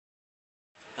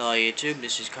Hello YouTube,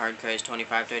 this is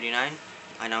Cardtrickstv.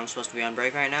 I know I'm supposed to be on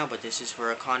break right now, but this is for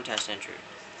a contest entry.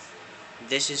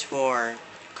 This is for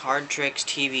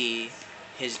Cardtrickstv.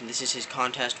 This is his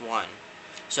contest 1.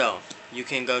 So, you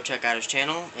can go check out his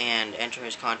channel and enter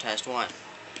his contest 1.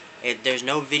 There's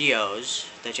no videos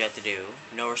that you have to do,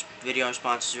 no video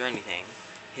responses or anything.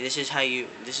 This is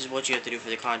what you have to do for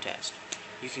the contest.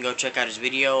 You can go check out his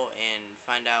video and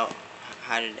find out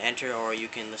how to enter, or you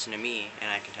can listen to me and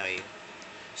I can tell you.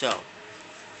 So,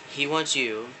 he wants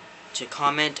you to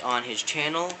comment on his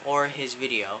channel or his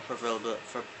video,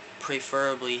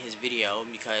 preferably his video,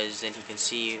 because then he can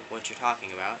see what you're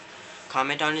talking about.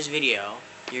 Comment on his video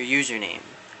your username.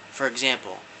 For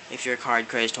example, if you're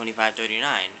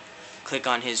Cardtrickstv, click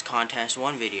on his contest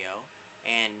 1 video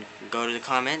and go to the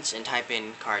comments and type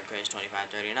in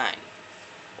Cardtrickstv.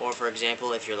 Or for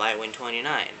example, if you're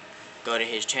Lightwin29, go to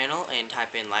his channel and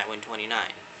type in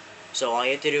Lightwin29. So all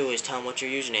you have to do is tell him what your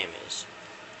username is.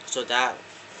 So that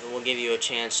will give you a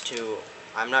chance to,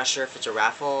 I'm not sure if it's a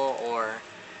raffle or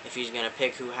if he's going to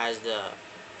pick who has the,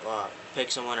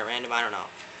 pick someone at random, I don't know.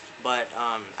 But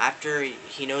after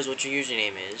he knows what your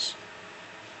username is,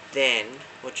 then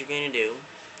what you're going to do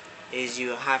is you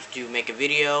have to make a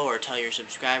video or tell your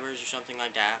subscribers or something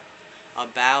like that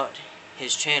about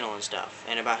his channel and stuff,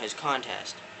 and about his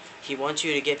contest. He wants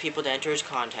you to get people to enter his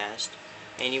contest,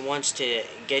 and he wants to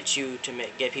get you to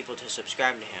get people to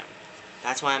subscribe to him.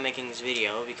 That's why I'm making this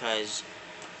video, because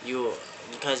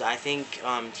I think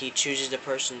he chooses the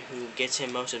person who gets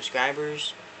him most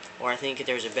subscribers, or I think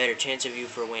there's a better chance of you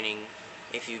for winning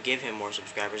if you give him more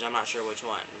subscribers. I'm not sure which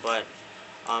one, but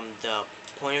the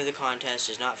point of the contest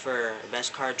is not for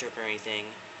best card trick or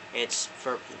anything. It's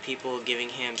for people giving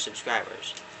him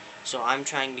subscribers. So I'm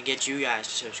trying to get you guys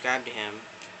to subscribe to him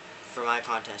for my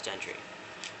contest entry.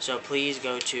 So please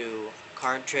go to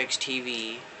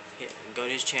Cardtrickstv, go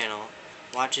to his channel,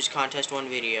 watch his contest 1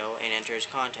 video and enter his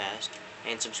contest,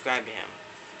 and subscribe to him.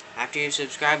 After you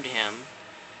subscribe to him,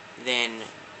 then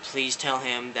please tell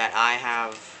him that I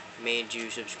have made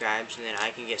you subscribe so then I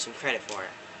can get some credit for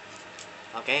it.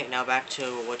 Okay, now back to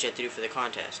what you have to do for the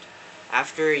contest.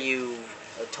 After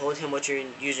you've told him what your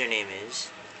username is,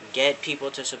 get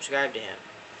people to subscribe to him.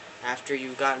 After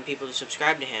you've gotten people to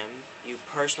subscribe to him, you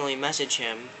personally message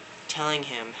him telling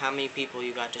him how many people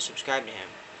you got to subscribe to him.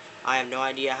 I have no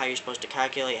idea how you're supposed to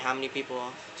calculate how many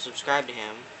people subscribe to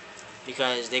him,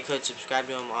 because they could subscribe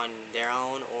to him on their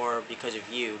own or because of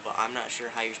you, but I'm not sure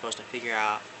how you're supposed to figure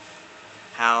out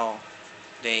how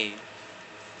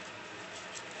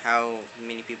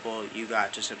many people you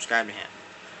got to subscribe to him.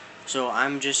 So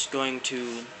I'm just going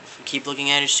to keep looking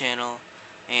at his channel,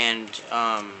 and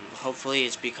hopefully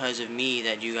it's because of me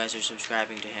that you guys are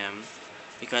subscribing to him,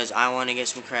 because I want to get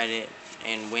some credit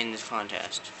and win this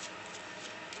contest,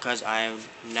 because I'm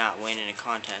not winning a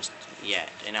contest yet,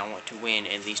 and I want to win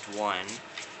at least one.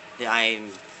 I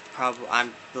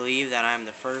believe that I'm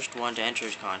the first one to enter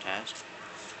his contest.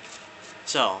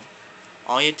 So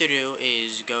all you have to do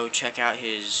is go check out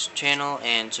his channel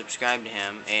and subscribe to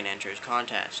him and enter his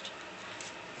contest.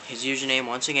 His username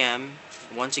once again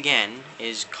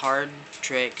is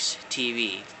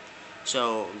Cardtrickstv.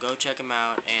 So go check him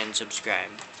out and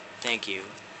subscribe. Thank you.